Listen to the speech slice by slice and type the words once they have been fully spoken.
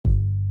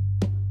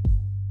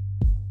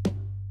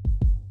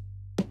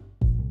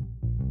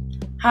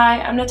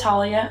Hi, I'm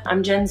Natalia.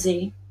 I'm Gen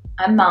Z.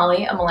 I'm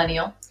Molly, a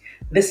millennial.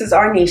 This is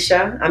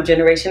Arnisha. I'm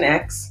Generation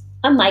X.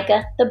 I'm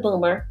Micah, the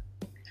boomer.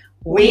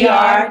 We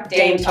are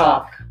Dame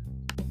Talk.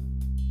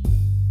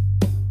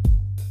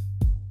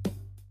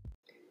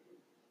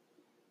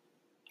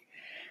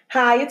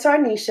 Hi, it's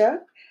Arnisha,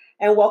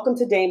 and welcome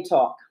to Dame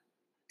Talk.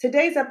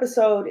 Today's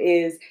episode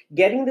is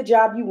Getting the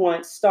Job You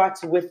Want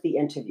Starts with the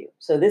Interview.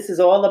 So this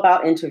is all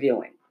about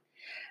interviewing.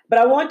 But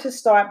I want to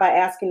start by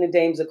asking the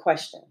dames a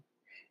question.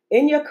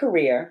 In your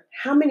career,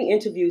 how many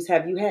interviews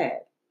have you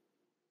had?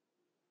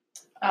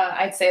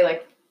 I'd say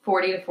like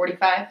 40 to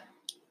 45.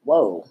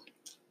 Whoa.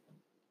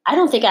 I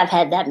don't think I've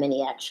had that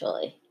many,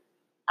 actually.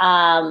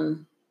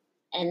 And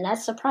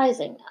that's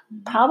surprising.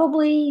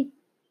 Probably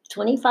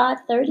 25,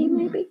 30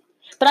 maybe.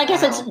 But I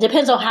guess it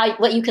depends on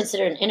what you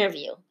consider an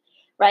interview,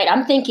 right?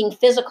 I'm thinking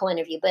physical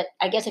interview, but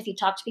I guess if you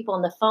talk to people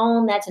on the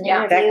phone, that's an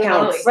interview. That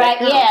counts. Right,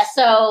 that counts. yeah.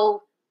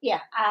 So, yeah,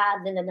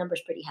 then the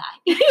number's pretty high.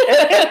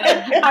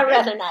 I'd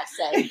rather not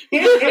say.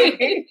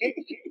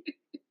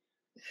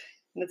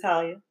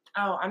 Natalia?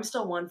 Oh, I'm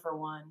still 1 for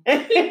 1.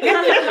 That's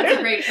a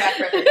great track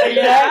record.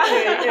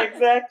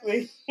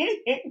 Exactly.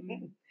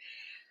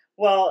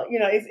 Well,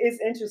 it's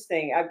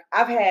interesting.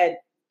 I've had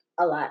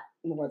a lot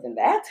more than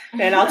that,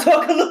 and I'll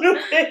talk a little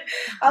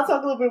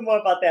bit more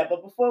about that.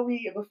 But before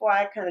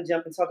I kind of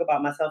jump and talk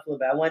about myself a little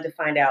bit, I wanted to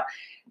find out,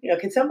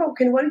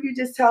 can one of you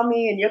just tell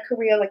me in your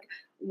career, like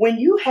when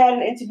you had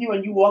an interview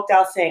and you walked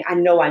out saying, "I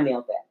know I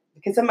nailed that."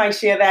 Can somebody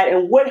share that?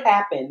 And what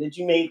happened that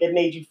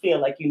made you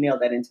feel like you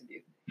nailed that interview?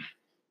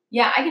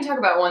 Yeah, I can talk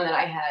about one that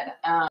I had.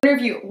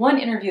 One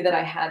interview that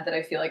I had that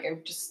I feel like I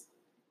just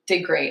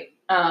did great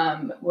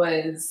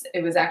was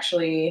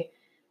actually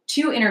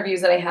 2 interviews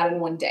that I had in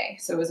one day.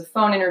 So it was a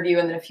phone interview,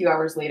 and then a few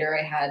hours later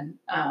I had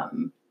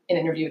an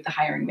interview with the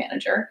hiring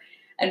manager.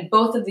 And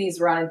both of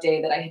these were on a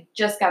day that I had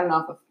just gotten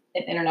off of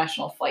an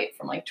international flight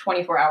from like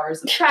 24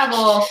 hours of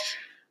travel.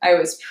 I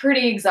was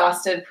pretty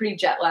exhausted, pretty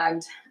jet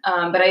lagged,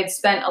 but I had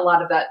spent a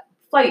lot of that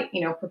flight,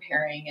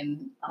 preparing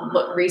and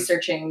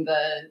researching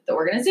the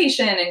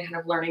organization and kind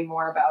of learning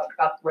more about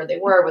where they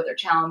were, what their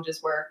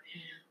challenges were.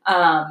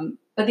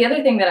 But the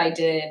other thing that I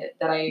did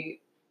that I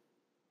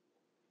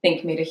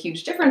think made a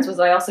huge difference was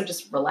I also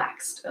just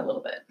relaxed a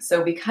little bit.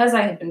 So because I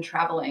had been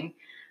traveling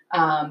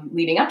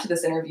leading up to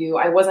this interview,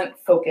 I wasn't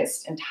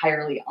focused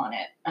entirely on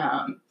it.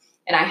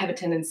 And I have a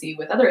tendency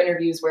with other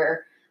interviews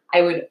where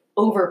I would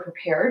over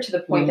prepare to the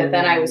point that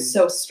then I was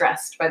so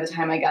stressed by the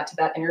time I got to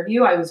that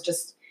interview. I was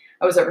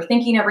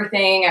overthinking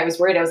everything. I was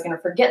worried I was going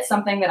to forget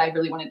something that I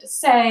really wanted to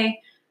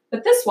say.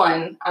 But this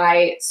one,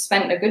 I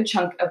spent a good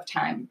chunk of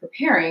time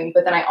preparing,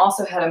 but then I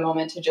also had a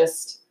moment to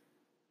just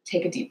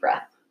take a deep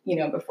breath,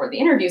 before the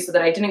interview so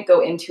that I didn't go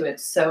into it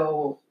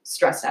so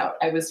stressed out.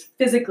 I was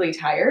physically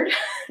tired,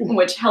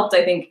 which helped,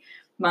 I think,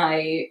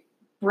 my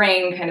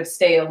brain kind of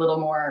stay a little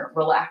more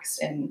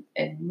relaxed and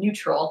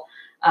neutral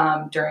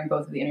during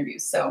both of the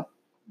interviews. So,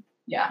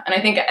 yeah. And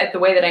I think the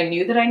way that I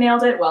knew that I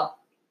nailed it,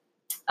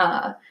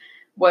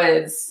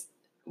 was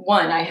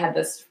one, I had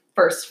this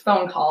first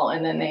phone call,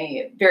 and then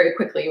they very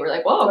quickly were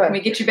like, "Whoa, can we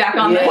get you back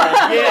on the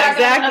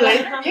exactly.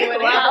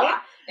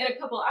 in a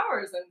couple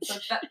hours?" And so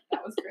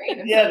that was great.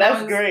 And yeah, so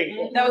that's great.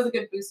 That was a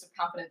good boost of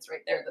confidence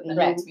right there that then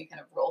helped me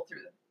kind of roll through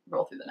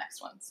the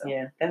next one. So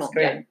yeah, that's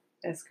great. Yeah.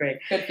 That's great.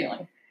 Good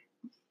feeling.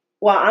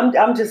 Well,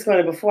 I'm just going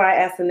to, before I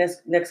ask the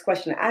next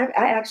question, I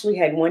actually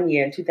had 1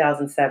 year in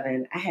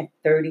 2007. I had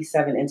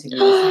 37 interviews.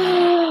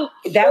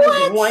 That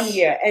was 1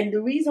 year. And the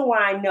reason why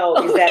I know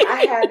is that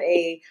I have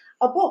a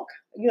book,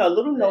 a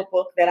little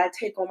notebook that I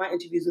take on my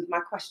interviews with my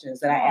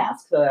questions that I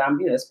ask. So that I'm,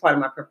 it's part of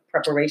my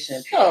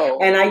preparation.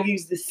 And I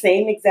use the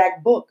same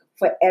exact book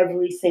for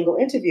every single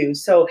interview.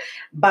 So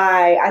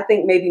by, I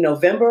think maybe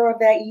November of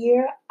that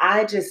year,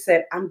 I just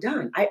said, I'm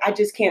done. I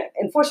just can't.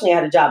 Unfortunately, I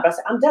had a job, but I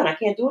said, I'm done. I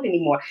can't do it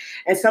anymore.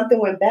 And something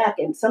went back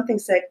and something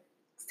said,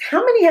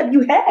 how many have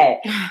you had?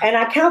 And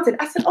I counted.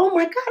 I said, oh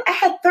my God, I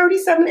had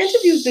 37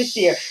 interviews this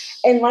year.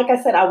 And like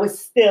I said, I was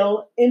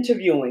still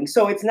interviewing.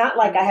 So it's not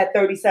like I had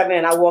 37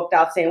 and I walked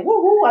out saying,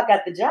 woo, I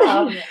got the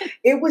job.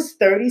 It was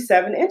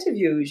 37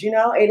 interviews, and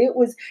it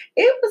was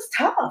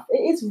tough.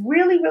 It's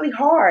really, really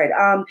hard.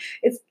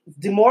 It's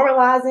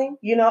demoralizing,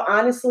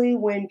 honestly,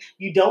 when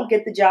you don't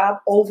get the job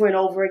over and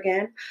over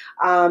again.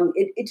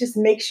 It just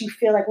makes you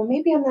feel like, well,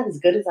 maybe I'm not as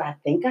good as I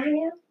think I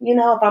am.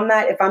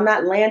 If I'm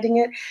not landing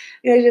it,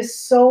 there's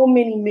just so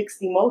many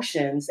mixed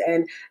emotions.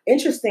 And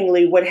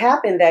interestingly, what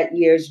happened that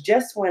year is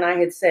just when I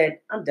had said,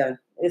 I'm done.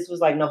 This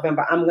was like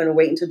November. I'm going to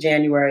wait until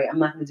January. I'm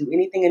not going to do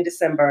anything in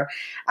December.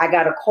 I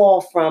got a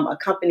call from a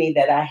company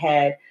that I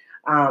had,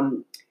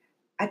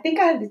 I think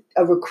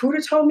a recruiter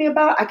told me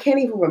about. I can't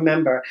even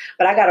remember.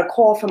 But I got a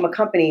call from a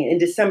company in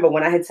December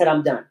when I had said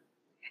I'm done.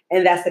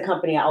 And that's the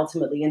company I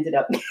ultimately ended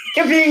up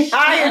being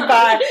hired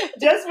by.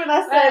 Just when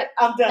I said,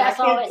 I'm done. That's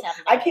always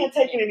happened. I can't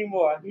take it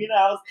anymore. You know,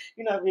 I was,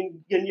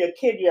 when you're a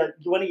kid,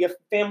 one of your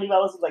family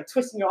members was like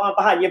twisting your arm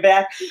behind your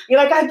back. You're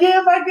like, I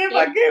give.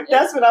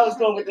 That's what I was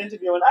doing with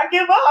interviewing. I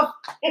give up.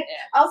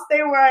 I'll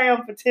stay where I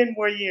am for 10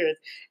 more years.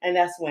 And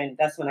that's when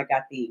I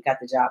got the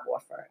job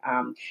offer.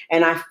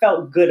 And I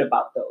felt good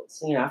about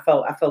those. I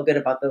felt good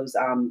about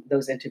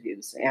those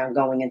interviews and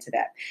going into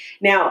that.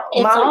 Now,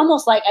 it's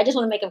almost like, I just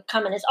want to make a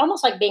comment. It's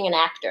almost like being an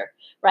actor,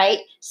 right?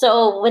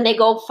 So when they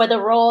go for the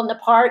role and the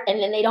part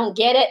and then they don't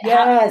get it,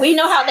 we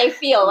know how they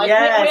feel. Like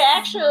we're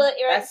actually,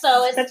 right?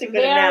 So it's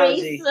very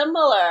analogy.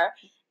 Similar.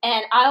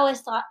 And I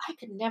always thought I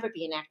could never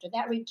be an actor.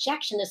 That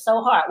rejection is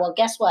so hard. Well,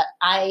 guess what?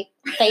 I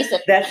face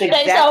it. That's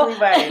exactly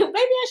right. Maybe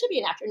I should be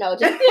an actor. No,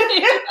 just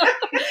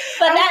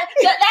but that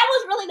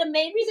was really the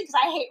main reason,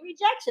 because I hate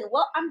rejection.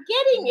 Well, I'm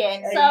getting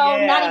it,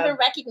 so not even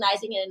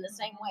recognizing it in the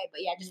same way.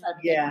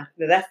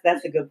 But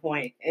that's a good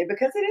point. And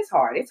because it is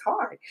hard. It's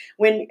hard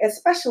when,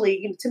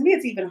 especially to me,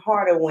 it's even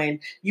harder when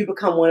you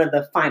become one of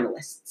the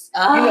finalists.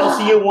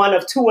 So you're one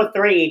of 2 or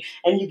 3,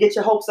 and you get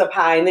your hopes up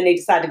high, and then they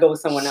decide to go with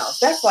someone else.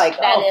 That's like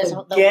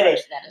get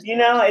it.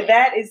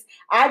 That is,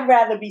 I'd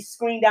rather be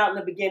screened out in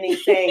the beginning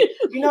saying,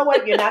 you know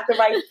what, you're not the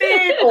right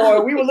fit,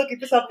 or we were looking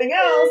for something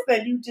else,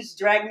 than you just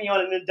drag me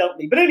on and then dump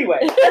me. But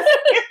anyway.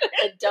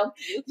 Dump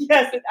you?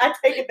 Yes, I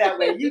take it that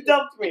way. You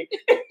dumped me.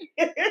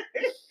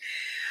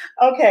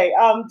 Okay.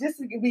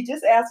 We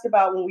just asked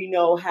about when we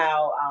know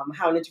how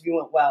an interview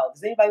went well.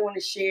 Does anybody want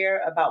to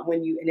share about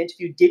when an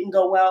interview didn't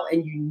go well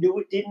and you knew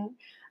it didn't,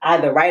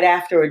 either right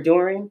after or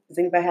during? Does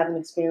anybody have an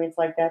experience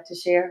like that to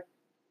share?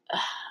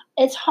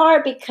 It's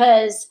hard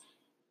because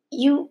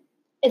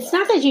it's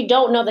not that you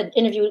don't know the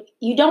interview,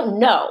 you don't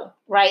know,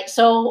 right?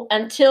 So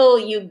until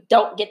you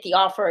don't get the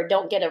offer or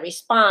don't get a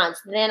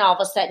response, then all of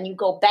a sudden you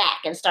go back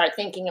and start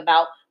thinking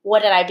about,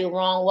 what did I do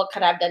wrong? What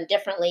could I have done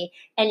differently?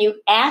 And you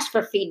ask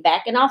for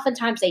feedback, and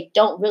oftentimes they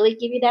don't really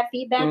give you that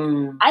feedback.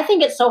 I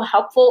think it's so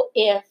helpful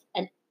if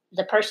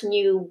the person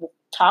you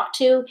talk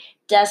to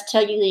does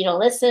tell you,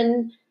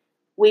 listen,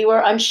 we were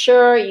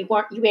unsure, you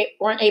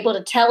weren't able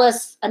to tell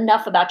us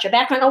enough about your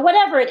background, or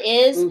whatever it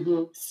is.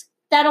 Mm-hmm.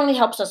 That only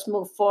helps us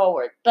move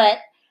forward. But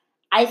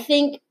I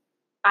think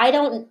I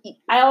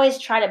always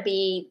try to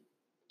be,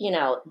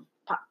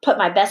 put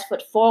my best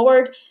foot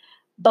forward.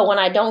 But when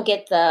I don't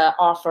get the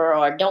offer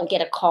or don't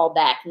get a call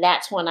back,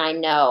 that's when I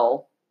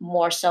know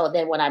more so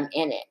than when I'm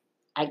in it,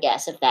 I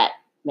guess, if that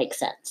makes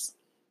sense.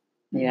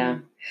 Yeah.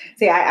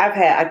 See,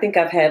 I think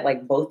I've had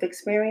like both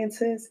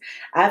experiences.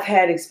 I've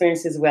had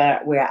experiences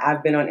where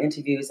I've been on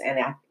interviews and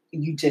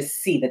you just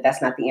see that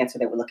that's not the answer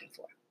they were looking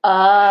for.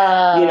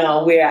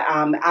 Where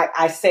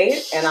I say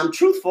it and I'm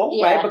truthful,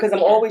 right? Because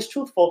I'm always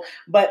truthful,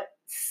 but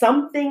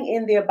something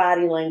in their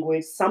body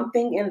language,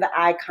 something in the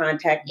eye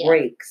contact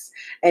breaks,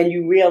 and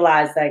you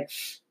realize like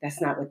that's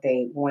not what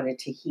they wanted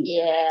to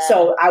hear. Yeah.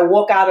 So I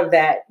walk out of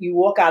that, you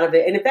walk out of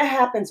it. And if that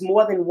happens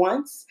more than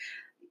once,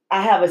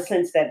 I have a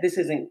sense that this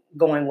isn't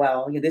going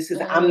well.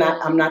 I'm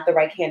not the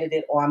right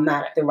candidate, or I'm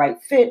not the right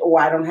fit, or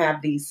I don't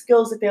have these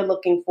skills that they're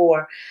looking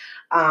for.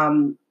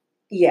 And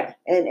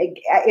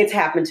it's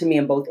happened to me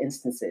in both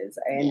instances,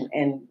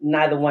 and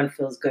neither one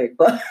feels good.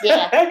 But no,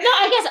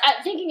 I guess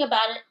thinking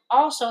about it,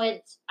 also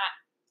it's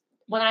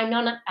when I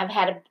know I've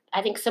had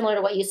I think similar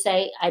to what you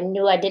say. I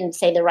knew I didn't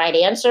say the right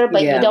answer,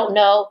 but you don't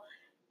know,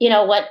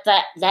 what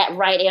that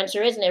right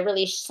answer is, and it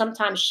really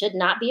sometimes should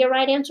not be a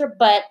right answer.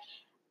 But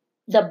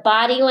the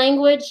body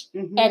language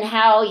and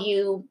how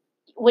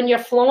when you're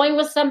flowing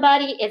with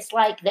somebody, it's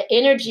like the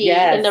energy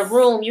in the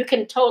room, you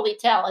can totally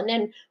tell. And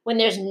then when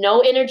there's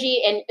no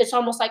energy, and it's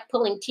almost like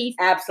pulling teeth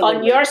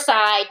on your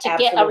side to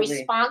get a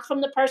response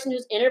from the person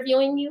who's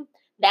interviewing you,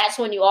 that's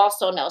when you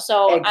also know.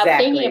 So I'm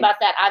thinking about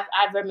that.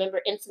 I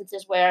remember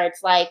instances where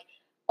it's like,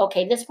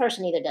 okay, this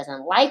person either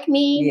doesn't like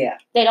me,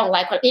 they don't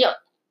like what,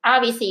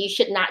 obviously you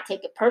should not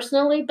take it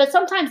personally, but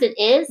sometimes it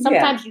is.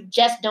 Sometimes you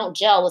just don't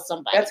gel with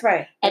somebody. That's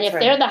right. And if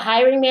they're the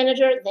hiring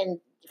manager, then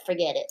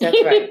forget it.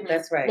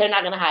 That's right. They're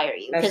not going to hire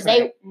you because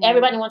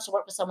everybody wants to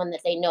work with someone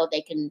that they know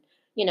they can,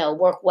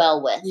 work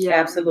well with. Yeah,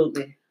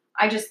 absolutely.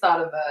 I just thought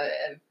of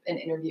an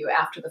interview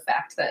after the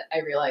fact that I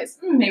realized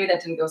maybe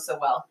that didn't go so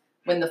well.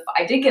 When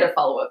I did get a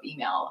follow-up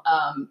email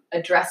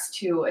addressed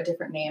to a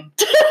different name.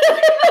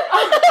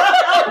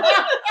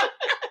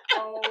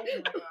 Oh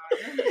my God.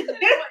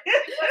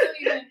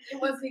 It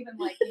wasn't even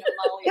like,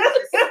 Molly, it was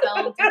just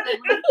spelled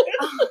differently.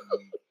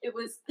 It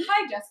was,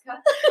 hi,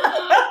 Jessica.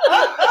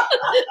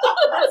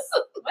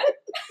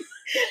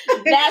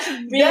 That's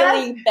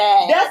really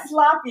bad. That's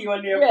sloppy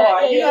on their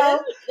part,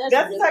 That's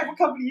really the type of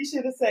company you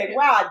should have said,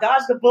 wow, I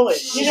dodged a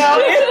bullet,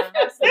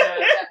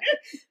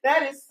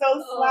 That is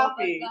so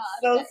sloppy.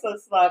 So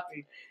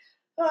sloppy.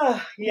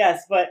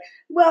 Yes, but,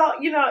 well,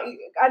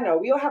 I know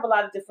we all have a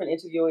lot of different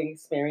interviewing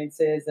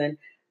experiences, and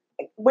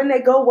when they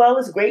go well,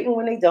 it's great, and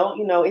when they don't,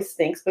 it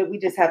stinks. But we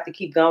just have to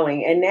keep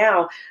going. And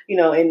now,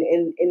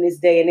 in this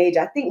day and age,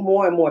 I think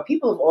more and more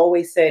people have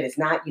always said it's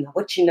not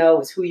what you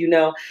know, it's who you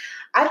know.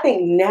 I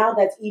think now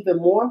that's even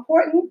more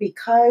important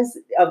because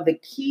of the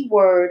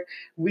keyword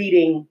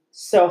reading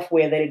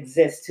software that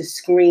exists to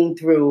screen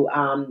through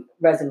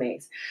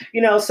resumes.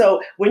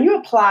 So when you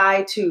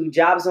apply to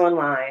jobs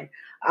online,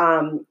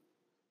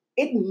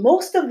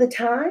 most of the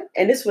time,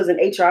 and this was an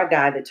HR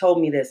guy that told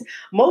me this,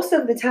 most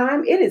of the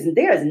time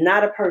there is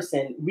not a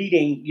person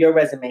reading your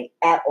resume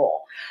at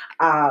all.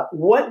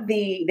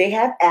 They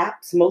have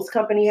apps, most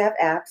companies have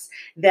apps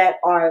that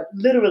are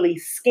literally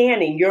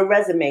scanning your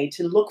resume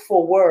to look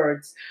for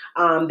words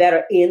that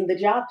are in the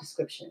job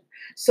description.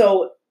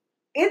 So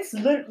it's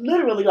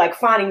literally like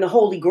finding the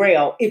holy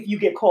grail if you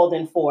get called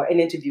in for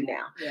an interview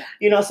now.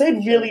 Yeah. So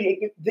it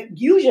really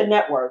use your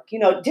network,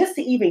 just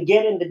to even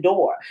get in the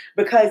door.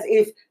 Because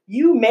if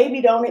you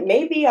maybe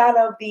out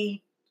of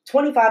the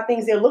 25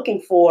 things they're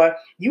looking for,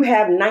 you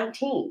have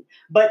 19,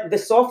 but the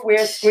software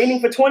is screening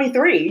for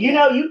 23.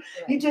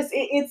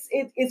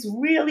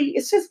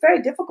 It's just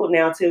very difficult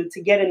now to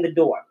get in the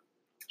door.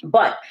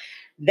 But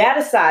that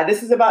aside,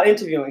 this is about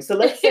interviewing. So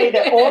let's say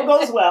that all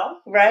goes well,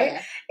 right?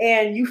 Yeah.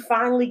 And you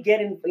finally get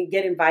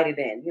invited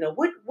in.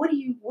 What do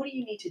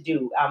you need to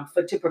do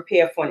to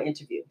prepare for an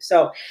interview?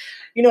 So,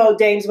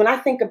 James, when I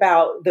think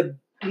about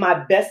my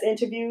best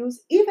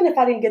interviews, even if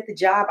I didn't get the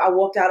job, I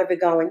walked out of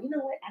it going, you know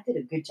what? I did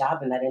a good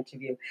job in that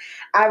interview.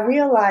 I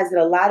realized that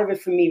a lot of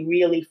it for me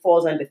really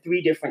falls under 3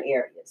 different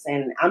areas,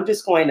 and I'm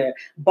just going to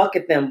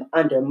bucket them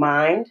under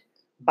mind,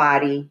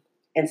 body,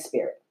 and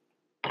spirit.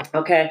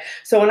 Okay,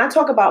 so when I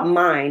talk about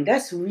mind,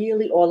 that's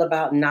really all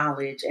about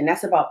knowledge, and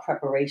that's about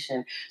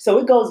preparation. So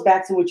it goes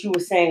back to what you were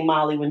saying,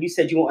 Molly, when you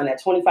said you went on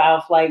that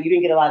 25-hour flight, you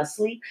didn't get a lot of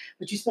sleep,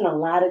 but you spent a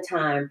lot of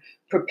time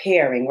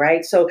preparing,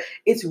 right? So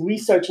it's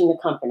researching the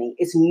company,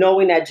 it's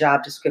knowing that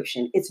job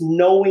description, it's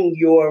knowing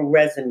your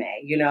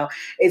resume,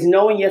 it's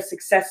knowing your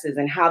successes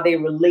and how they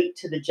relate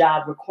to the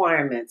job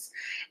requirements,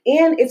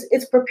 and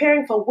it's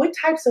preparing for what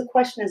types of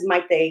questions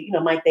might they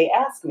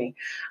ask me.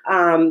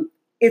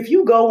 If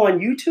you go on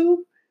YouTube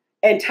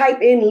and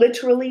type in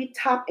literally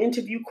top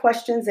interview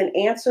questions and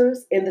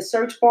answers in the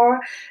search bar,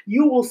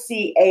 you will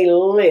see a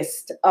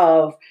list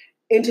of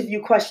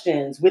interview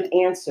questions with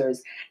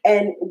answers.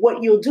 And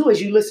what you'll do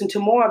is you listen to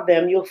more of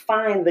them, you'll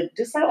find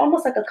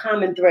almost like a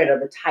common thread of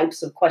the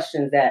types of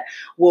questions that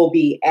will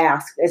be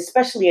asked,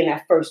 especially in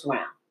that first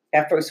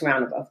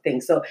round of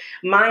things. So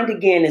mind,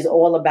 again, is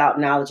all about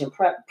knowledge and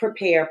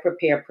prepare.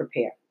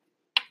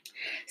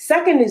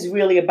 Second is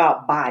really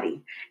about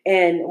body.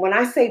 And when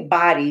I say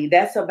body,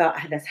 that's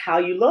how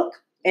you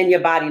look and your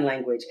body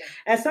language.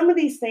 And some of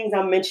these things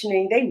I'm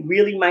mentioning, they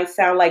really might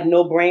sound like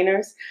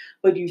no-brainers,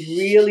 but you'd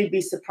really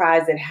be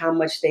surprised at how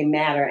much they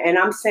matter. And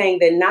I'm saying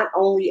that not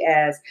only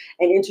as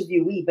an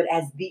interviewee, but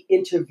as the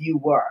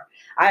interviewer.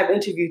 I have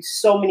interviewed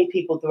so many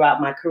people throughout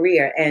my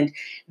career, and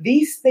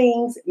these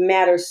things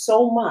matter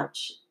so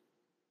much.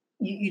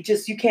 You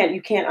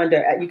can't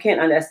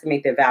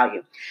underestimate their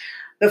value.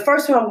 The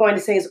first one I'm going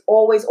to say is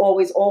always,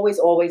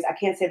 I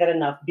can't say that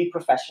enough, be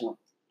professional,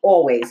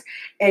 always.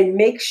 And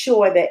make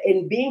sure that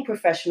in being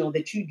professional,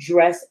 that you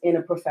dress in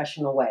a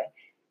professional way.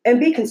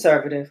 And be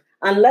conservative,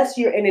 unless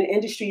you're in an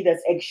industry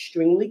that's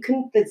extremely,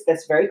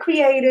 that's very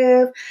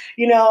creative,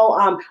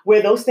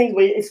 where those things,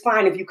 where it's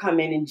fine if you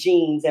come in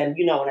jeans and,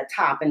 in a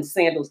top and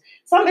sandals.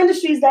 Some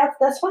industries,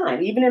 that's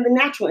fine. Even in the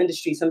natural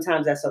industry,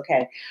 sometimes that's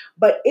okay.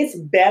 But it's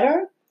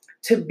better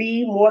to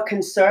be more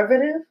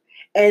conservative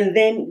and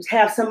then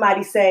have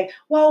somebody say,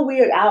 well, we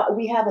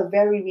have a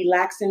very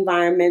relaxed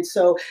environment,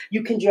 so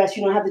you can dress,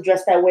 you don't have to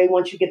dress that way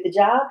once you get the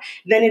job,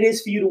 than it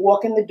is for you to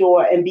walk in the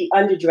door and be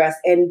underdressed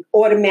and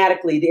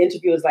automatically the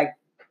interviewer is like,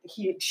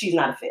 she's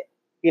not a fit.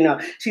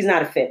 She's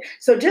not a fit.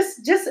 So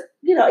just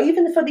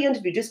even for the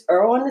interview, just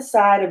err on the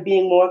side of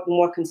being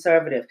more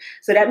conservative.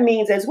 So that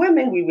means as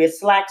women, we wear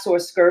slacks or a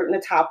skirt and a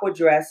top or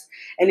dress.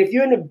 And if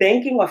you're in the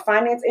banking or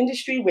finance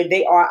industry where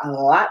they are a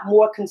lot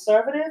more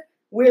conservative,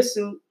 wear a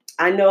suit.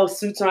 I know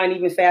suits aren't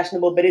even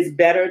fashionable, but it's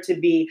better to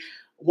be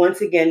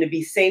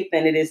safe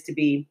than it is to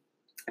be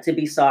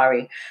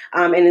sorry.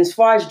 And as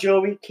far as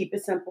jewelry, keep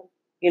it simple.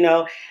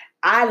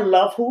 I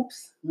love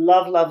hoops.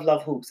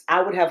 Love hoops.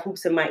 I would have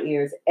hoops in my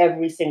ears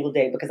every single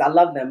day because I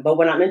love them. But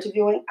when I'm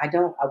interviewing, I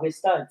don't. I wear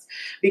studs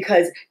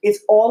because it's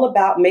all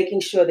about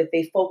making sure that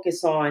they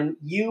focus on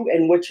you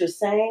and what you're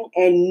saying,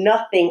 and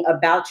nothing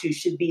about you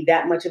should be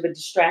that much of a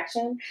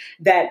distraction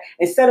that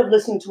instead of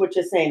listening to what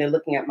you're saying, they're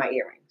looking at my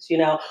earrings,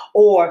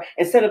 or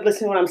instead of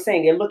listening to what I'm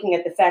saying, they're looking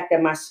at the fact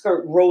that my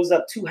skirt rose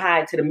up too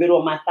high to the middle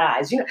of my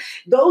thighs.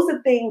 Those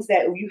are things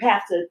that you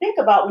have to think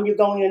about when you're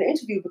going in an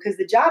interview, because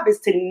the job is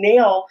to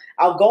nail,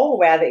 our goal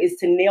rather is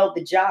to nail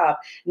the job,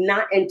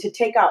 and to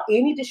take out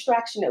any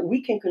distraction that we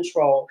can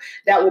control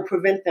that will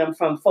prevent them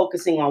from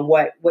focusing on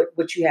what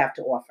you have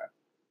to offer.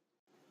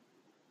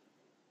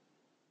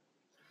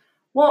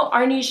 Well,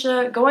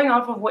 Arnisha, going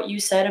off of what you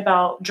said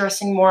about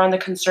dressing more on the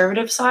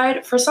conservative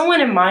side, for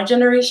someone in my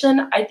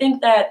generation, I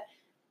think that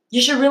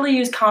you should really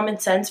use common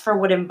sense for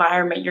what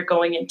environment you're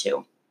going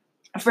into.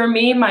 For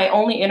me, my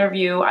only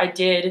interview I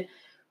did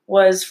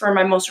was for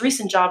my most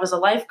recent job as a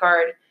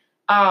lifeguard.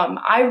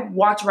 I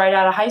walked right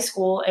out of high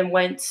school and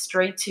went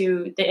straight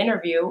to the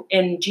interview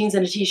in jeans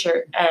and a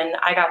t-shirt, and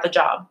I got the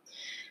job.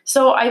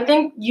 So I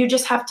think you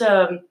just have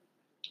to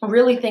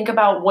really think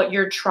about what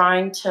you're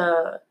trying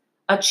to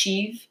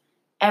achieve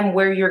and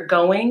where you're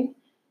going.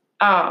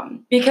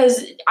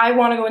 Because I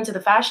want to go into the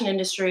fashion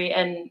industry,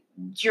 and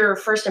your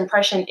first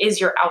impression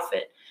is your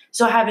outfit.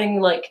 So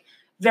having like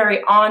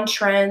very on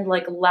trend,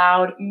 like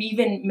loud,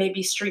 even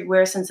maybe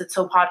streetwear, since it's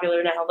so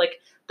popular now, like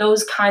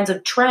those kinds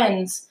of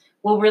trends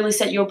will really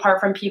set you apart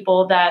from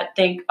people that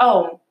think,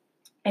 oh,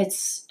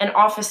 it's an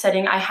office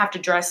setting, I have to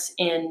dress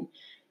in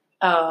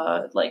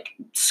like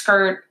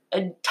skirt,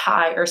 a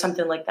tie, or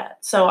something like that.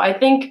 So I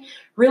think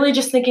really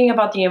just thinking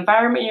about the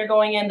environment you're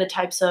going in, the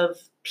types of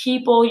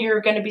people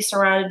you're going to be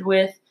surrounded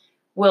with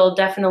will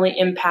definitely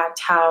impact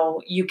how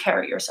you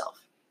carry yourself.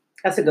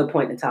 That's a good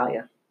point,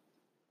 Natalia.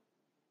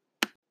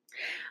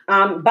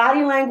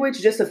 Body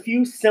language, just a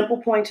few simple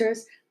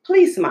pointers.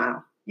 Please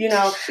smile. You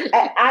know,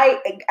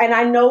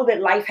 I know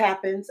that life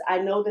happens. I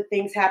know that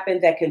things happen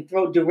that can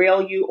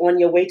derail you on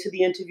your way to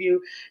the interview.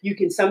 You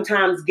can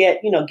sometimes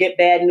get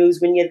bad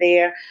news when you're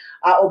there,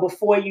 or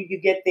before you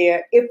get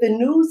there. If the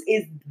news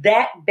is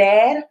that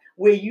bad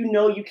where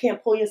you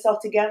can't pull yourself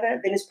together,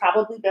 then it's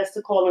probably best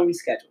to call and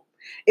reschedule.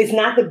 It's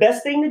not the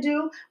best thing to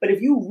do, but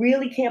if you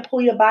really can't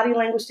pull your body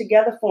language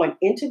together for an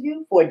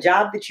interview, for a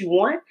job that you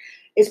want,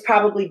 it's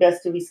probably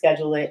best to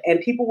reschedule it.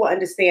 And people will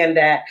understand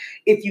that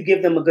if you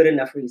give them a good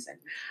enough reason.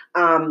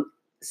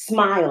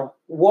 Smile.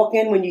 Walk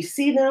in when you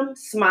see them,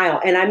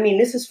 smile. And I mean,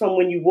 this is from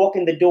when you walk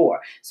in the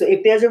door. So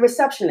if there's a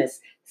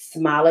receptionist,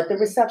 smile at the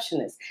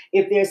receptionist.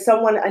 If there's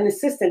an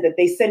assistant that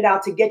they send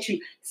out to get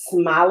you,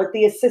 smile at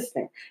the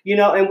assistant.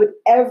 And with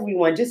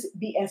everyone, just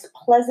be as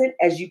pleasant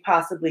as you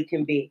possibly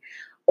can be.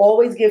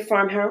 Always give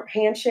firm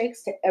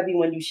handshakes to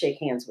everyone you shake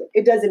hands with.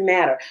 It doesn't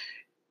matter.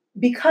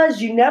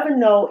 Because you never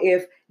know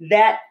if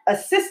that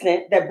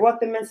assistant that brought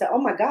them in said, oh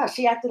my gosh,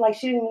 she acted like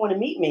she didn't want to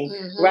meet me,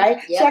 right?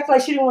 Yep. She acted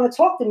like she didn't want to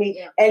talk to me.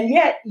 Yep. And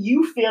yet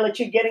you feel that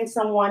you're getting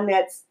someone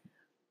that's,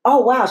 oh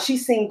wow, she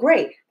seemed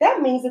great.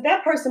 That means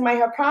that person might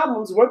have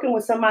problems working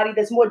with somebody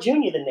that's more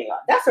junior than they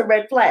are. That's a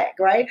red flag,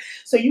 right?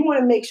 So you want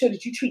to make sure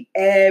that you treat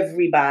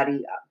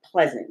everybody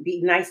pleasant.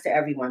 Be nice to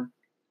everyone.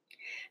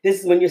 This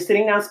is when you're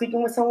sitting down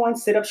speaking with someone,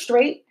 sit up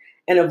straight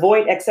and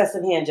avoid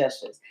excessive hand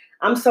gestures.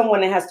 I'm someone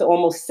that has to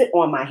almost sit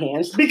on my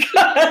hands because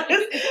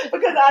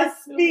I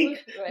speak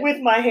with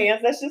my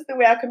hands. That's just the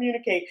way I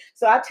communicate.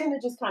 So I tend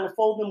to just kind of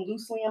fold them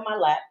loosely in my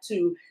lap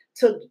so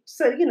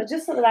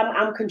that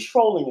I'm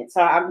controlling it.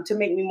 So to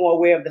make me more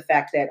aware of the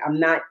fact that I'm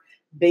not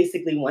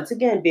basically, once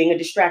again, being a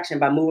distraction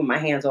by moving my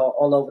hands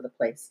all over the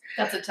place.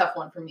 That's a tough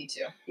one for me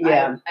too.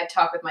 Yeah. I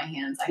talk with my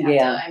hands.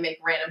 I make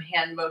random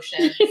hand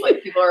motions.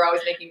 Like people are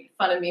always making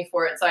fun of me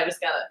for it. So I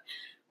just gotta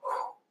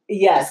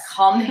just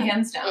calm the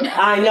hands down.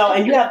 I know.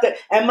 And you have to,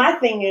 and my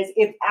thing is,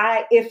 if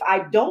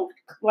I don't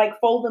like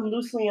fold them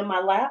loosely in my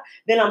lap,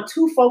 then I'm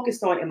too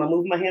focused on, am I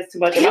moving my hands too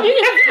much? How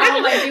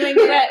am I doing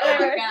that? Oh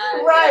my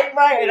God.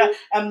 Right. And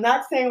I'm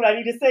not saying what I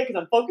need to say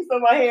because I'm focused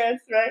on my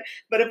hands, right?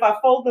 But if I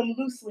fold them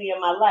loosely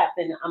in my lap,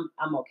 then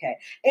I'm okay.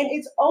 And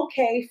it's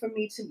okay for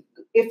me to,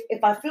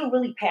 if I feel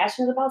really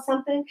passionate about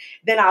something,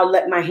 then I'll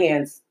let my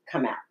hands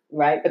come out.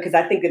 Right? Because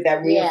I think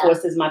that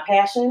reinforces my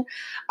passion.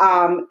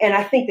 And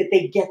I think that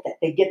they get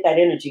that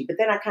energy, but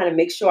then I kind of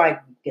make sure I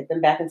get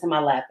them back into my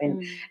lap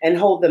and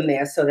hold them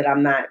there so that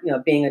I'm not,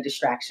 being a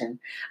distraction.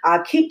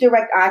 Keep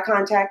direct eye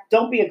contact.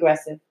 Don't be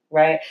aggressive.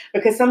 Right?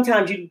 Because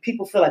sometimes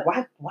people feel like,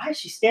 why is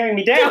she staring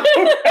me down?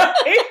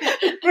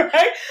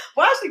 Right?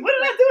 What did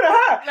I do to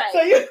her? Right.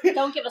 So you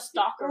don't give a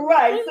stalker.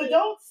 Right. So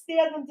don't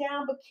stare them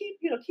down, but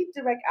keep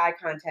direct eye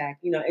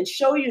contact, and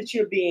show you that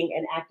you're being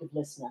an active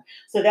listener.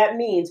 So that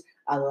means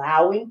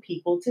allowing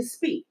people to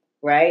speak,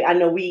 right? I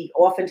know we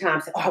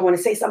oftentimes say, I want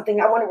to say something,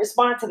 I want to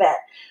respond to that.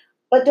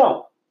 But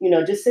don't.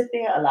 Just sit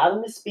there, allow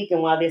them to speak,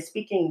 and while they're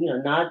speaking,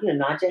 nod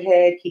your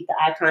head, keep the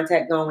eye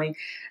contact going.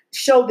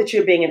 Show that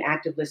you're being an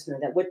active listener,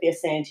 that what they're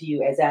saying to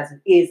you is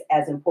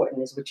as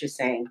important as what you're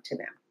saying to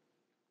them.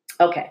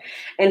 Okay.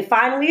 And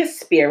finally, a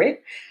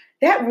spirit.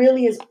 That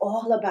really is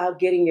all about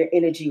getting your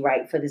energy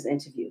right for this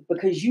interview,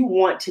 because you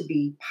want to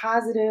be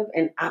positive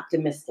and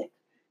optimistic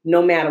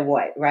no matter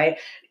what, right?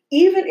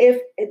 Even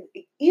if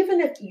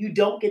you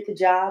don't get the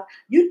job,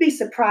 you'd be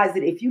surprised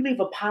that if you leave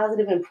a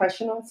positive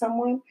impression on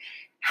someone,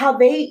 how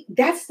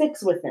that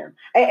sticks with them.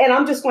 And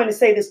I'm just going to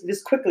say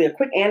this quickly, a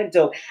quick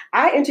anecdote.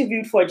 I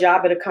interviewed for a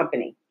job at a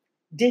company,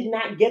 did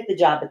not get the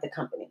job at the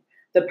company.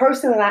 The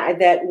person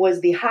that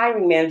was the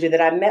hiring manager that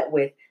I met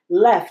with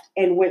left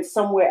and went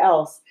somewhere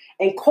else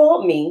and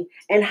called me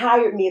and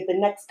hired me at the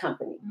next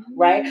company,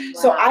 right? Wow.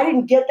 So I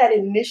didn't get that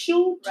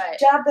initial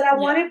job that I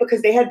wanted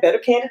because they had better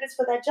candidates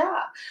for that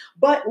job.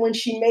 But when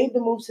she made the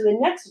move to the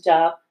next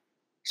job,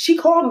 she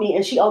called me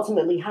and she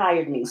ultimately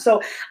hired me.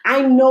 So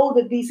I know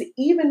that these,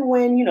 even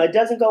when, it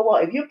doesn't go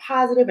well, if you're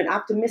positive and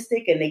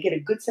optimistic and they get a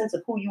good sense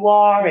of who you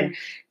are and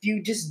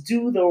you just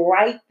do the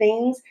right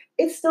things,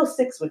 it still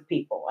sticks with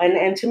people.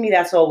 And to me,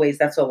 that's always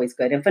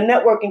good. And for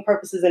networking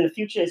purposes in the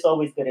future, it's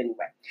always good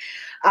anyway.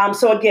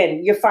 So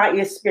again, your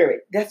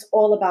spirit, that's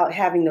all about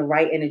having the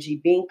right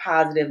energy, being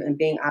positive and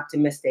being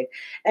optimistic,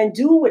 and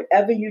do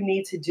whatever you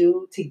need to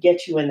do to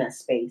get you in that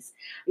space.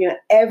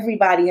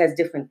 Everybody has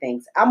different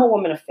things. I'm a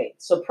woman of faith,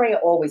 so prayer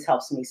always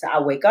helps me. So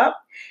I wake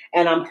up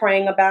and I'm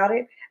praying about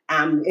it.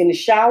 I'm in the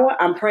shower,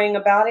 I'm praying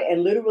about it.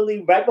 And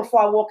literally right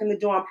before I walk in the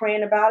door, I'm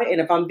praying about it. And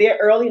if I'm there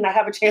early and I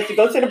have a chance to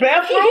go to the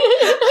bathroom,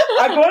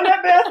 I go in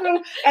that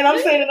bathroom and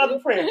I'm saying another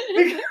prayer.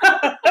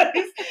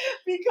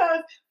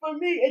 Because for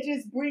me, it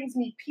just brings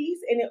me peace.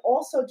 And it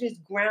also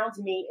just grounds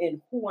me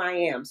in who I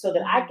am so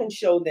that I can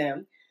show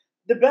them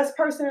the best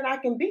person that I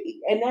can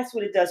be. And that's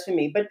what it does for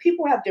me. But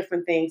people have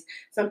different things.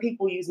 Some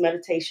people use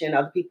meditation.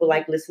 Other people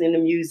like listening to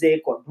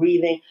music or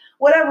breathing,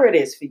 whatever it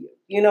is for you.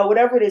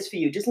 Whatever it is for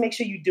you, just make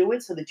sure you do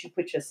it so that you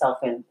put yourself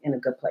in a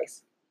good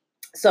place.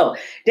 So,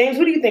 James,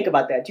 what do you think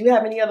about that? Do you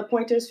have any other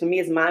pointers? For me,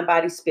 it's mind,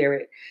 body,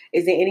 spirit.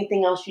 Is there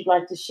anything else you'd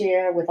like to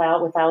share with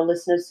our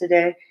listeners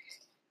today?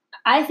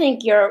 I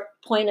think your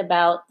point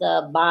about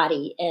the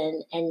body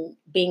and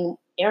being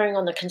erring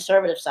on the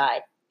conservative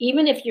side,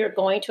 even if you're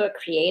going to a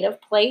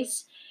creative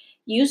place,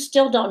 you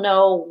still don't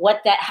know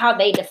how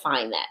they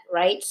define that,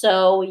 right?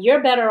 So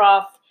you're better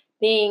off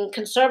being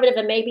conservative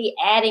and maybe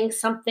adding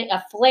something,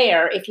 a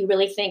flair, if you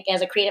really think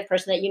as a creative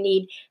person that you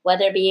need,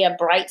 whether it be a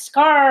bright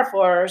scarf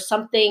or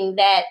something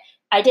that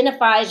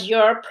identifies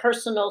your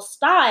personal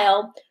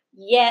style,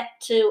 yet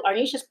to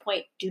Arnisha's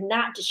point, do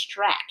not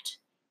distract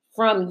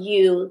from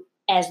you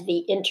as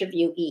the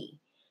interviewee.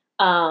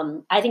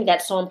 I think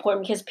that's so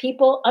important because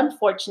people,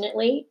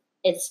 unfortunately,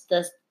 it's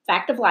the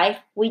fact of life,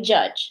 we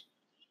judge.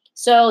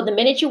 So the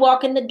minute you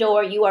walk in the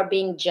door, you are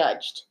being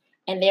judged.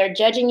 And they're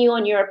judging you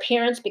on your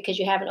appearance because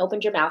you haven't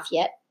opened your mouth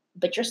yet,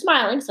 but you're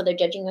smiling. So they're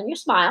judging on your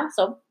smile.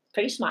 So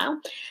pretty smile.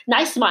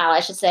 Nice smile,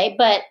 I should say.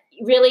 But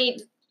really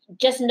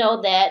just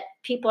know that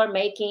people are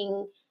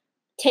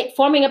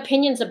forming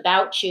opinions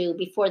about you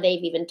before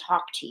they've even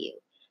talked to you.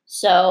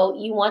 So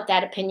you want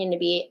that opinion to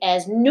be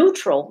as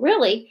neutral,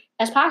 really,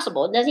 as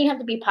possible. It doesn't even have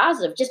to be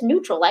positive, just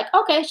neutral. Like,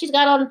 okay, she's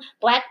got on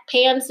black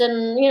pants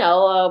and,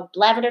 a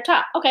lavender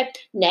top. Okay,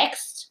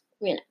 next.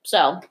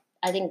 So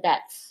I think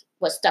that's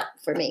what stuck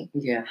for me.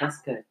 Yeah,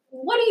 that's good.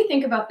 What do you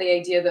think about the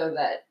idea, though,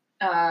 that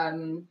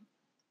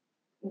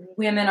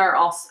women are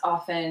also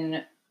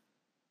often,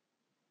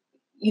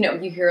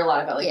 you hear a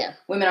lot about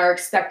women are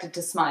expected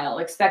to smile,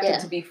 expected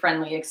to be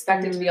friendly,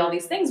 expected to be all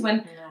these things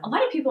when a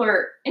lot of people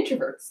are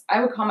introverts. I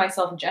would call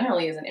myself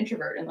generally as an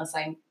introvert unless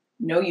I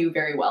know you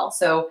very well.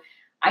 So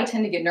I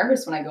tend to get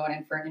nervous when I go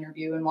in for an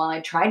interview. And while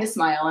I try to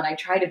smile and I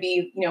try to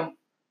be,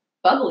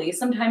 bubbly,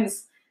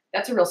 sometimes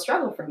that's a real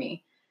struggle for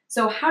me.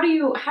 So how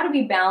do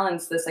we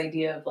balance this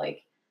idea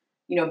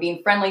of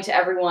being friendly to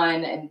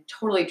everyone and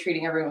totally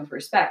treating everyone with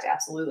respect?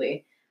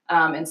 Absolutely.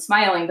 And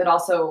smiling, but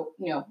also,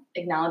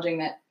 acknowledging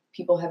that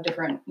people have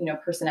different,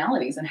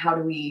 personalities, and how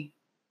do we?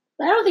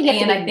 I don't think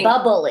you have to be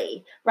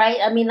bubbly, right?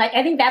 I mean,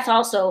 I think that's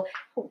also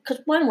because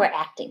when we're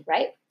acting,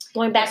 right?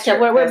 Going back to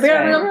where we're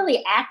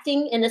really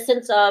acting in the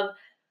sense of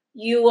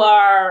you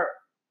are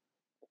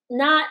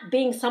not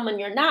being someone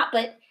you're not,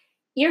 but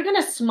you're going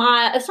to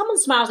smile. If someone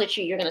smiles at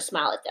you, you're going to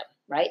smile at them,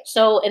 right?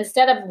 So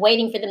instead of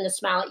waiting for them to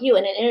smile at you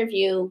in an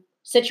interview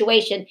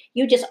situation,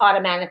 you just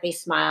automatically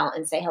smile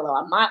and say, hello,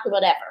 I'm not,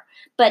 whatever.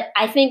 But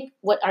I think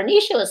what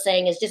Arnisha was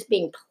saying is just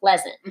being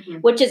pleasant,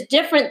 which is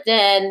different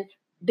than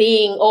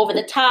being over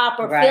the top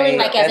or feeling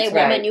like as a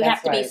woman, you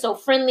have to be so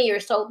friendly or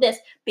so this.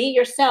 Be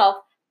yourself,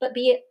 but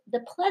be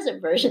the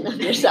pleasant version of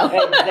yourself.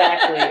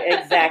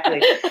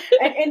 Exactly.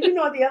 And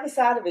the other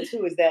side of it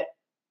too is that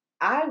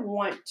I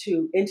want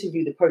to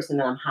interview the person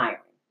that I'm hiring,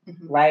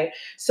 right?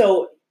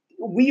 So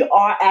we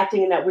are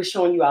acting in that we're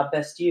showing you our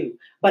best you,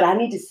 but I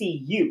need to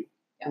see you.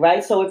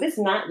 Right. So if it's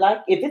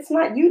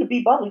not you to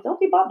be bubbly, don't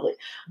be bubbly.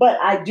 But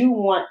I don't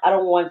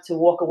want to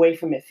walk away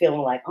from it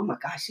feeling like, oh my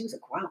gosh, she was a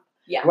grump.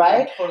 Yeah.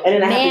 Right. Totally.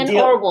 And then I have to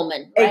deal or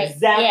woman. Right?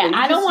 Exactly. Yeah.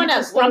 I don't want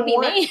a grumpy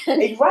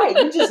man. Right.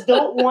 You just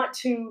don't want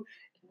to.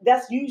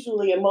 That's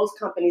usually in most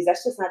companies,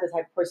 that's just not the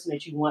type of person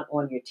that you want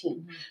on your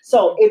team.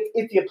 So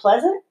if you're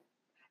pleasant,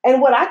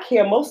 and what I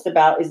care most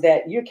about is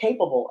that you're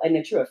capable and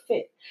that you're a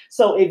fit.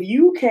 So if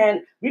you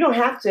can, we don't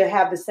have to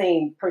have the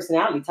same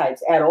personality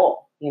types at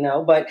all,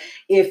 but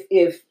if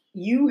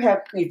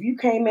you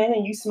came in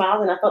and you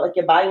smiled and I felt like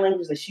your body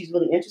language that she's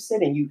really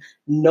interested and you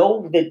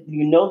know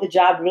the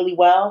job really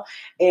well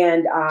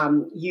and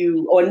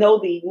you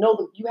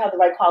have the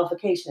right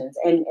qualifications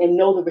and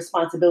know the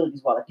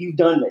responsibilities well, like you've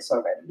done this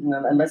already,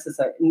 unless it's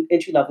an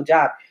entry-level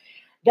job.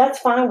 That's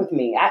fine with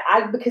me.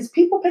 I because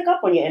people pick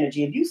up on your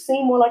energy. If you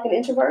seem more like an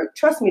introvert,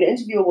 trust me, the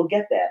interviewer will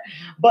get that.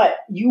 But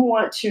you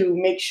want to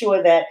make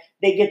sure that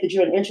they get that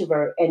you're an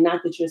introvert and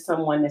not that you're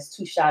someone that's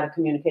too shy to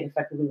communicate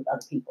effectively with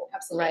other people.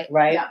 Absolutely.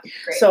 Right. Yeah,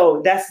 great.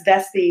 So that's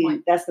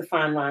the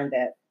fine line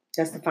that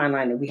That's the fine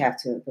line that we have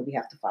to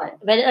follow.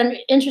 But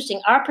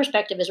interesting. Our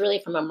perspective is really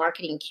from a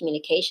marketing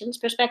communications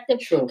perspective.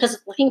 True. Because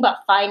think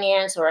about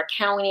finance or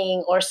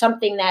accounting or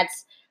something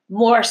that's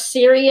more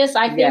serious,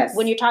 I think, Yes.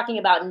 when you're talking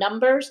about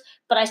numbers.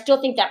 But I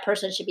still think that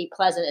person should be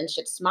pleasant and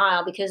should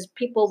smile, because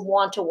people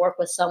want to work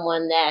with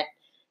someone that,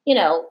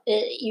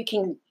 you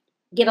can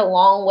get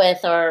along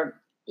with,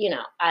 or,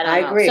 I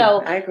don't know. Agree.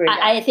 So I agree.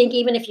 I think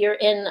even if you're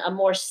in a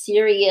more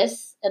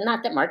serious, and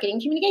not that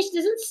marketing communications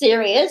isn't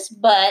serious,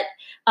 but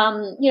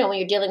when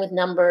you're dealing with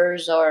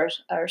numbers or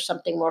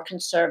something more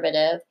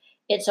conservative,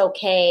 it's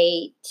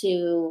okay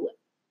to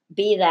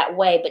be that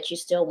way, but you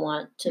still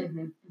want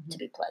to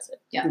be pleasant.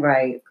 Yeah.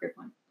 Right. Great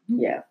point.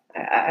 Yeah,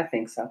 I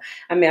think so.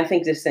 I mean, I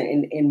think just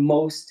in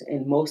most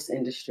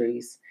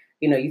industries,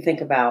 you think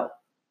about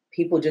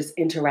people just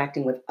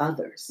interacting with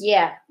others.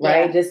 Yeah.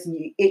 Right.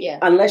 Yeah.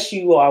 Unless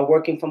you are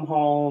working from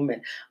home,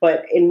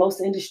 but in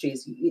most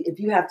industries, if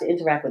you have to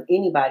interact with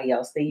anybody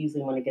else, they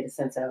usually want to get a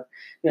sense of,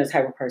 the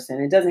type of person.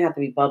 It doesn't have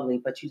to be bubbly,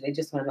 but they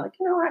just want to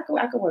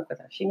I could work with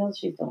her. She knows what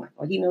she's doing,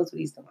 or he knows what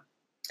he's doing.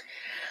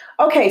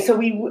 Okay, so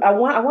I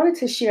wanted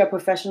to share a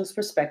professional's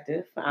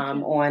perspective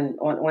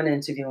on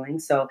interviewing.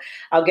 So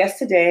our guest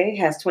today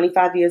has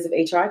 25 years of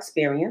HR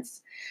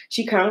experience.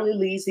 She currently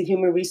leads the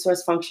human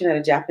resource function at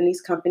a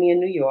Japanese company in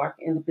New York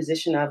in the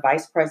position of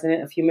Vice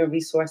President of Human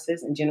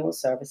Resources and General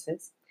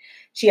Services.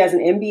 She has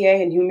an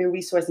MBA in Human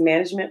Resource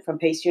Management from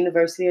Pace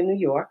University in New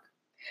York.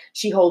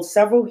 She holds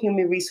several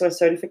human resource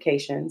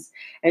certifications,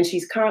 and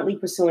she's currently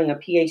pursuing a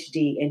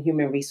PhD in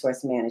Human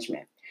Resource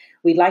Management.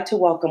 We'd like to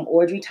welcome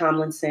Audrey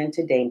Tomlinson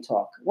to Dame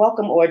Talk.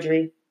 Welcome,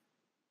 Audrey.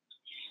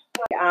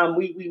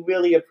 We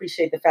really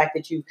appreciate the fact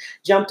that you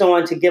jumped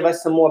on to give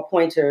us some more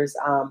pointers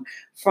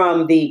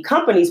from the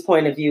company's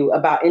point of view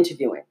about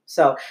interviewing.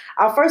 So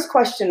our first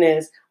question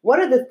is, what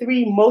are the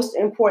 3 most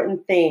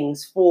important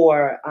things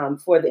for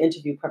the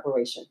interview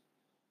preparation?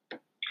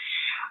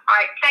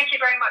 Thank you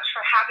very much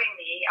for having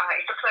me.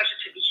 It's a pleasure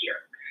to be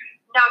here.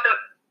 Now,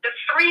 the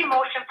 3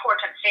 most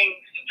important things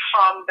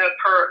from the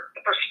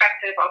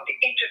perspective of the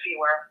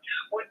interviewer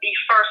would be,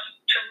 first,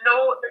 to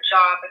know the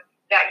job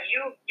that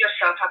you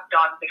yourself have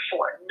done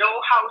before.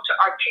 Know how to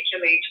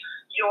articulate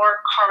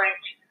your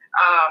current,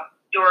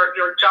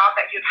 your job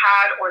that you've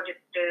had, or the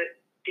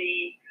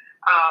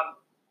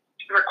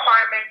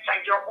requirements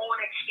and your own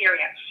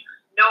experience.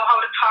 Know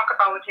how to talk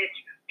about it,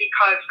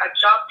 because a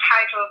job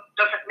title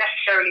doesn't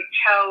necessarily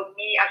tell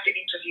me as the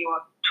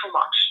interviewer too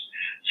much.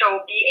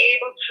 So be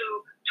able to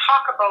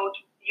talk about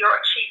your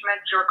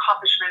achievements, your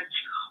accomplishments,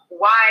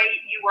 why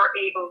you were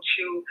able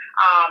to,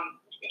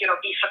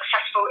 be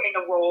successful in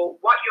the role,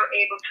 what you're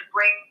able to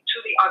bring to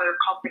the other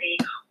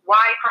company, why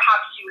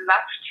perhaps you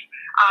left.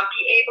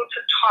 Be able to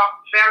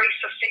talk very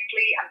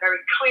succinctly and very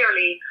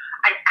clearly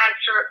and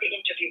answer the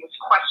interviewer's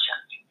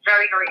questions.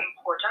 Very, very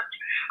important.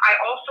 I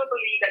also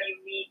believe that you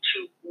need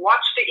to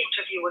watch the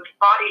interviewer's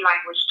body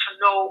language to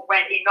know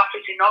when enough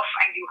is enough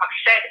and you've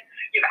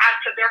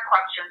answered their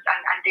questions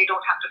and they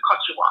don't have to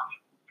cut you off.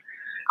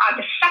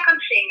 The second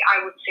thing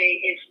I would say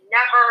is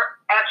never,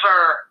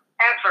 ever,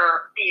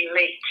 ever be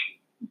late.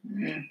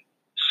 Mm-hmm.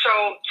 So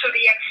to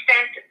the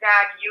extent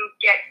that you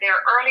get there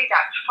early,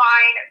 that's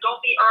fine. Don't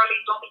be early.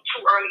 Don't be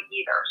too early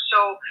either.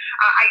 So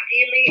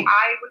ideally,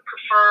 I would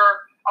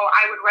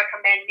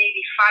recommend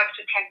maybe 5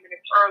 to 10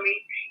 minutes early.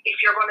 If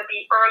you're going to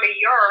be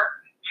earlier,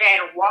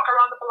 then walk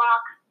around the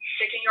block,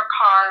 sit in your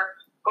car,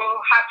 go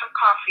have some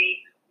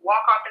coffee,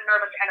 walk off the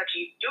nervous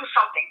energy, do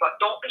something, but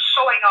don't be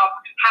showing up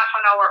half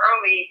an hour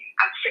early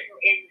and sitting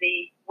in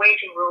the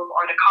waiting room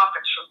or the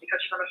conference room, because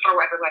you're going to throw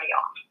everybody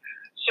off.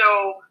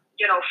 So,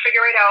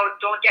 figure it out.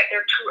 Don't get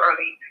there too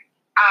early.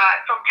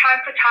 From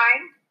time to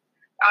time,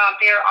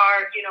 there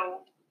are,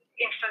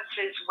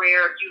 instances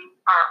where you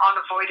are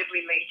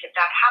unavoidably late. If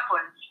that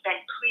happens,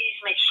 then please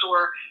make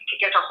sure to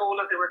get a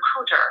hold of the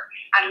recruiter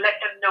and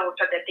let them know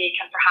so that they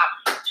can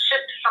perhaps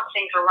shift some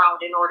things around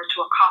in order to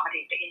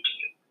accommodate the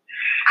interview.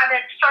 And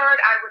then third,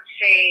 I would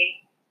say,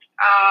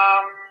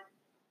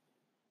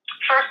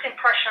 first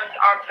impressions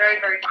are very,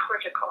 very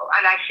critical.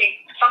 And I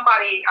think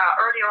somebody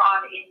earlier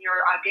on in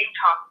your Dame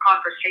Talk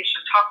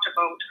conversation talked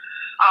about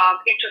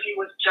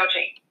interviewers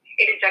judging.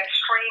 It is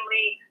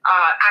extremely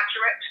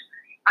accurate.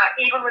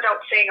 Even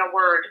without saying a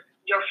word,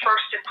 your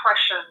first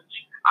impressions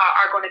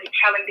are going to be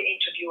telling the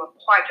interviewer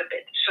quite a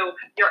bit. So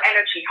your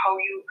energy, how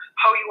you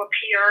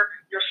appear,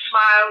 your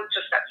smile,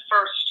 just at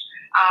first,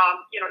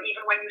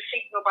 even when you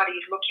think nobody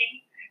is looking,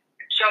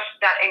 just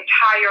that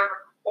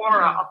entire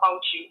aura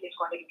about you is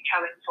going to be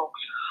telling folks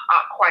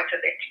quite a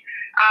bit.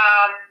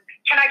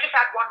 Can I just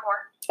add one more?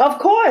 Of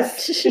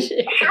course.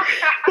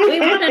 We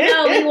want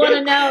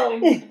to know.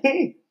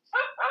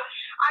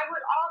 I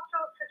would also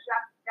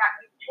suggest that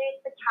you take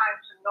the time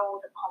to know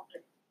the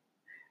company.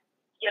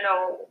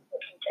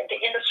 The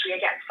industry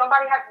again.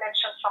 Somebody has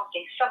mentioned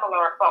something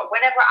similar, but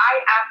whenever I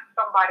ask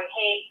somebody,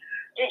 hey,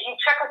 did you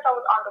check us out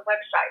on the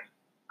website?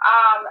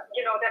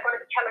 They're going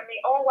to be telling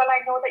me, oh, well, I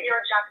know that you're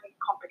a Japanese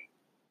company.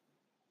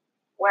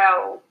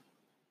 Well,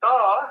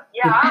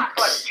 yeah,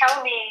 but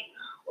tell me,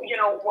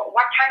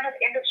 what kind of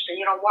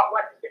industry? You know,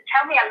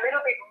 tell me a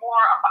little bit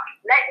more about,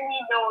 let me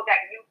know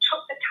that you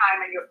took the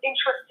time and you're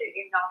interested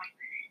enough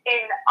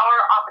in our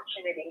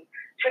opportunity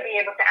to be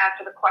able to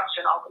answer the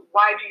question of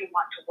why do you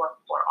want to work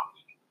for us?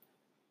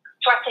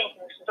 So I think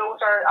those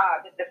are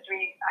the 3.5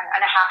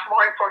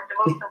 the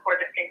most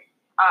important things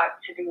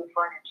to do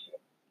for an interview.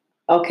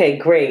 Okay,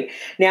 great.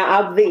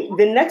 Now,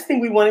 the next thing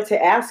we wanted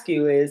to ask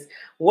you is,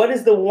 what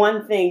is the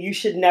one thing you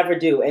should never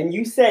do? And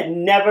you said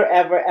never,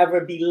 ever,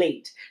 ever be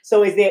late.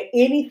 So is there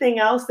anything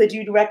else that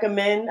you'd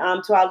recommend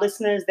to our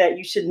listeners that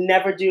you should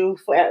never do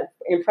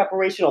in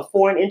preparation or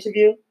for an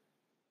interview?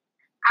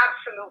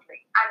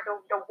 Absolutely. And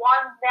the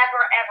one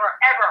never, ever,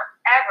 ever,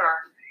 ever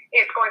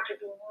is going to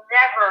be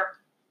never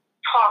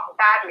talk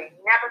badly,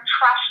 never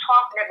trash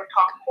talk, never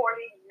talk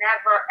poorly,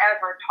 never,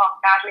 ever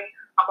talk badly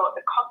about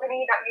the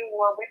company that you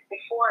were with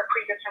before, a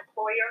previous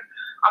employer,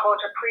 about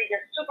a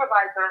previous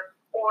supervisor,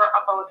 or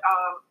about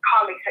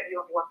colleagues that you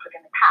have worked with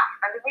in the past.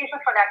 And the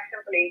reason for that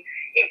simply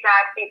is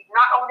that it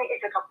not only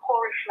is it a poor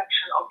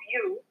reflection of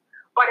you,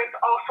 but it's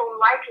also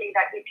likely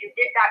that if you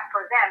did that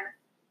for them,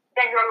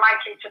 then you're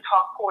likely to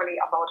talk poorly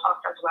about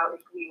us as well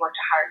if we were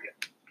to hire you.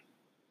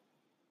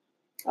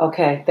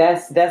 Okay,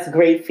 that's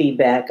great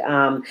feedback.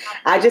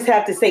 I just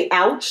have to say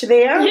ouch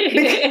there,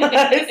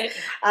 because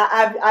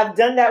I've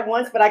done that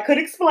once, but I could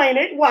explain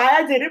it why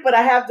I did it, but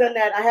I have done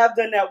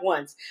that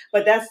once.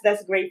 But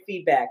that's great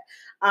feedback.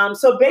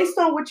 So based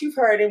on what you've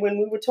heard and when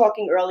we were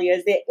talking earlier,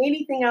 is there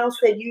anything else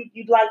that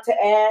you'd like to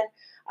add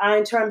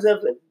in terms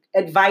of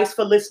advice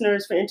for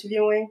listeners for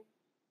interviewing?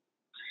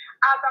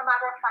 As a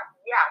matter of fact,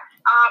 yes.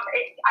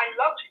 I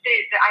loved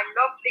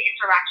the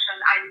interaction.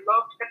 I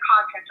loved the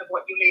content of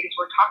what you ladies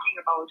were talking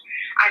about,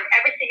 and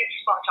everything is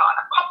spot on.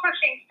 A couple of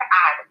things to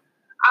add.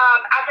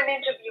 As an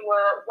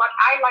interviewer, what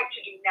I like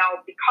to do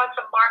now, because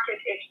the market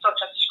is such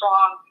a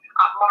strong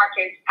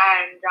market,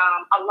 and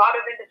a lot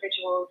of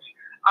individuals,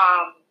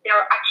 there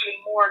are actually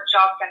more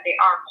jobs than they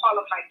are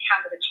qualified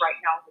candidates right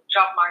now. The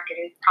job market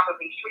is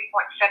probably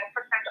 3.7%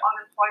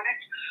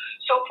 unemployment.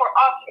 So for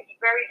us, it's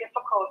very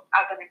difficult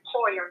as an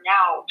employer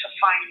now to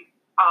find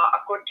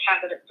a good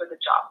candidate for the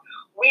job.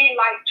 We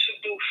like to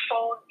do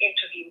phone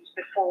interviews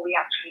before we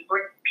actually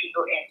bring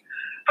people in,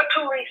 for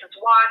two reasons.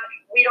 One,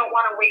 we don't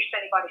want to waste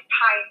anybody's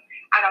time,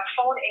 and a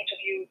phone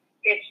interview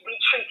we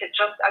treat it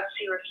just as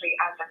seriously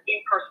as an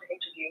in-person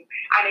interview,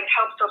 and it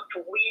helps us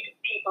to weed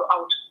people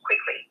out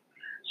quickly.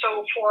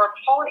 So for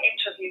phone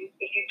interviews,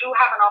 if you do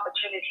have an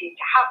opportunity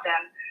to have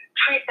them,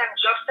 treat them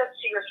just as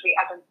seriously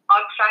as an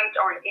on-site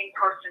or an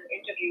in-person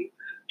interview.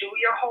 Do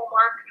your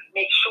homework,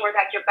 make sure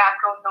that your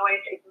background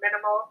noise is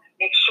minimal,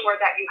 make sure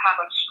that you have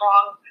a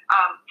strong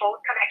phone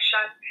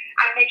connection,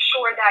 and make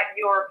sure that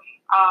your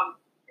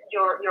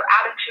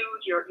attitude,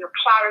 your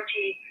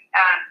clarity,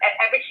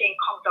 everything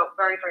comes out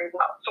very, very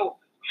well. So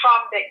from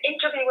the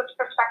interviewer's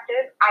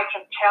perspective, I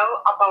can tell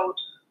about,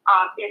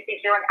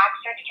 is there an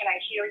accent? Can I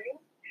hear you?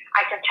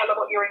 I can tell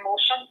about your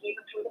emotion,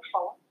 even through the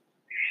phone.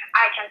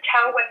 I can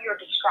tell when you're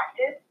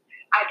distracted.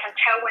 I can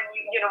tell when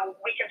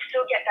we can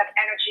still get that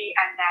energy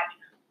and that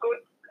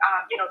good,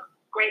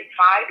 great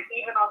vibe,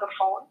 even on the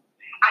phone.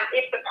 And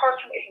if the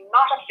person is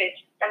not a fit,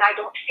 then I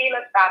don't feel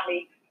as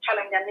badly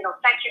telling them,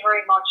 thank you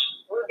very much,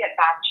 we'll get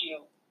back to you.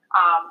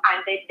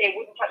 And they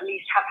wouldn't at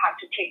least have had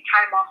to take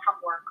time off from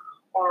work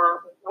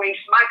or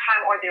waste my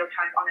time or their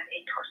time on an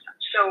in-person.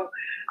 So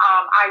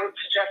I would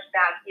suggest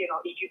that,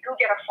 if you do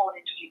get a phone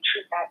interview,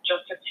 treat that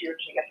just as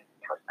seriously as an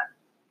in-person.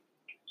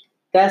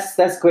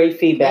 That's great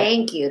feedback.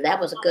 Thank you. That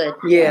was good.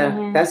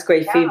 Yeah, that's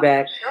great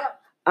feedback.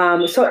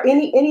 Sure. So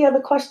any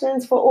other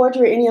questions for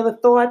Audrey? Any other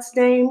thoughts,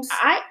 James?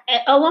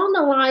 Along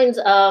the lines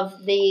of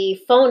the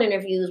phone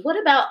interviews, what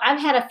about,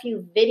 I've had a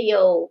few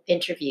video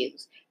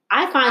interviews.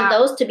 I find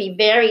those to be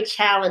very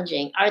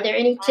challenging. Are there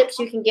any tips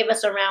you can give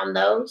us around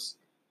those?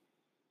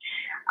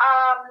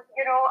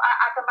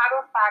 As a matter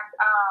of fact,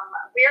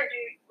 we're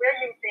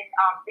using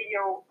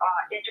video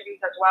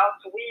interviews as well.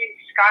 So we use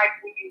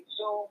Skype, we use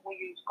Zoom, we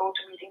use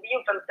GoToMeeting.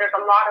 There's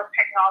a lot of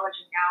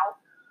technology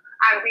now.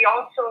 And we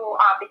also,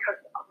 because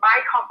my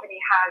company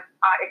has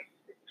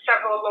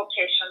several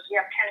locations, we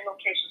have 10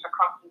 locations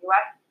across the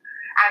U.S.,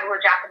 and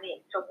we're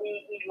Japanese. So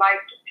we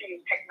like to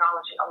use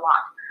technology a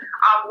lot.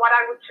 What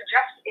I would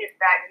suggest is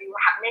that you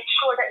make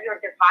sure that your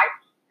device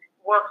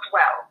works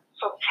well.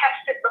 So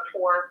test it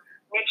before.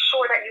 Make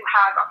sure that you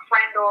have a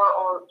friend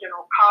or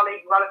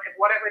colleague, relative,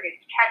 whatever it is,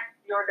 test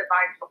your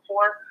device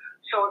before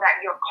so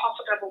that you're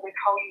comfortable with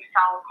how you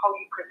sound, how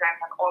you present,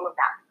 and all of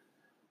that.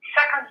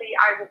 Secondly,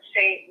 I would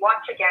say,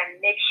 once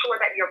again, make sure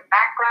that your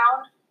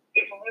background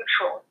is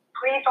neutral.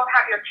 Please don't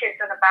have your kids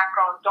in the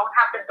background. Don't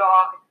have the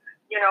dog.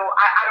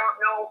 I don't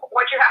know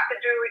what you have to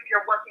do if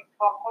you're working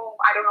from home.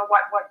 I don't know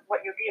what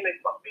you're dealing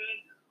with, but be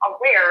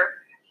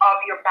aware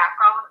of your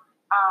background.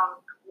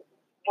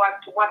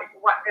 What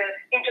the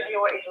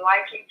interviewer is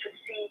likely to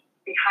see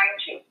behind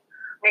you.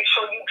 Make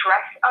sure you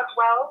dress as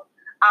well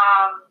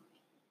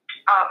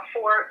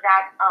for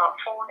that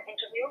phone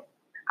interview.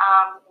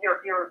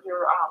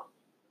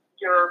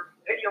 Your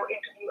video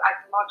interview, as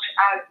much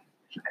as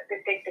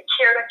the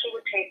care that you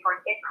would take for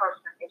an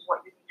in-person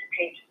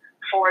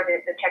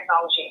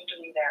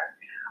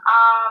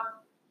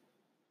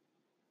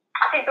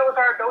I think those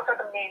are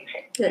the main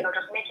things. Good.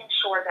 Just making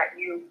sure that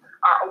you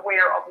are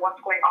aware of what's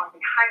going on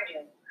behind you,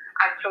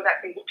 and so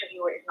that the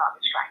interviewer is not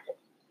distracted.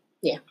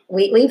 Yeah,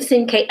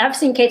 I've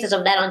seen cases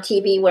of that on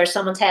TV where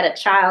someone's had a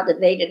child that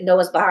they didn't know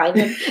was behind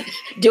them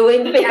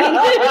doing things.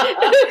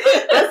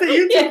 That's a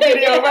YouTube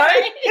video,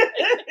 right?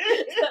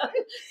 So,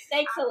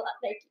 thanks a lot.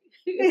 Thank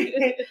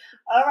you.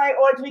 All right,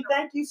 Audrey,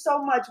 thank you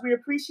so much. We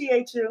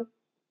appreciate you.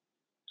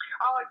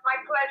 Oh, it's my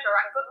pleasure,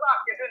 and good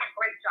luck. You're doing a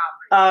great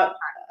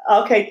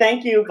job. Okay,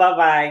 thank you.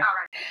 Bye-bye. All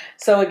right.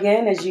 So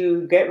again, as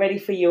you get ready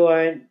for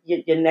your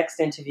next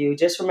interview,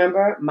 just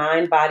remember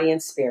mind, body,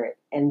 and spirit,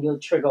 and you'll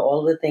trigger all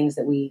of the things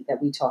that we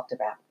talked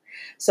about.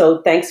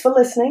 So thanks for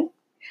listening.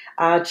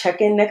 Check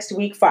in next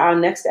week for our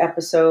next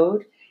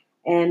episode,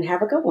 and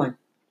have a good one.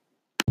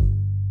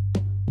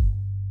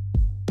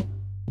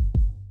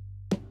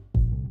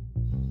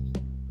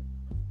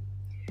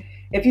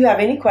 If you have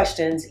any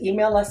questions,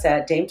 email us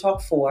at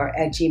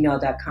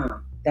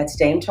dametalk4@gmail.com. That's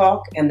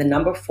dametalk and the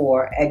number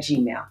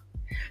 4@gmail.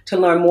 To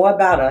learn more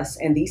about us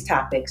and these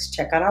topics,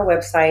 check out our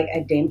website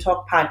at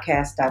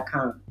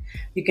dametalkpodcast.com.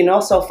 You can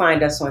also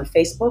find us on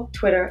Facebook,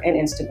 Twitter, and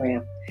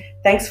Instagram.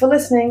 Thanks for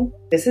listening.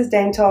 This is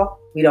Dame Talk.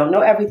 We don't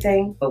know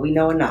everything, but we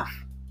know enough.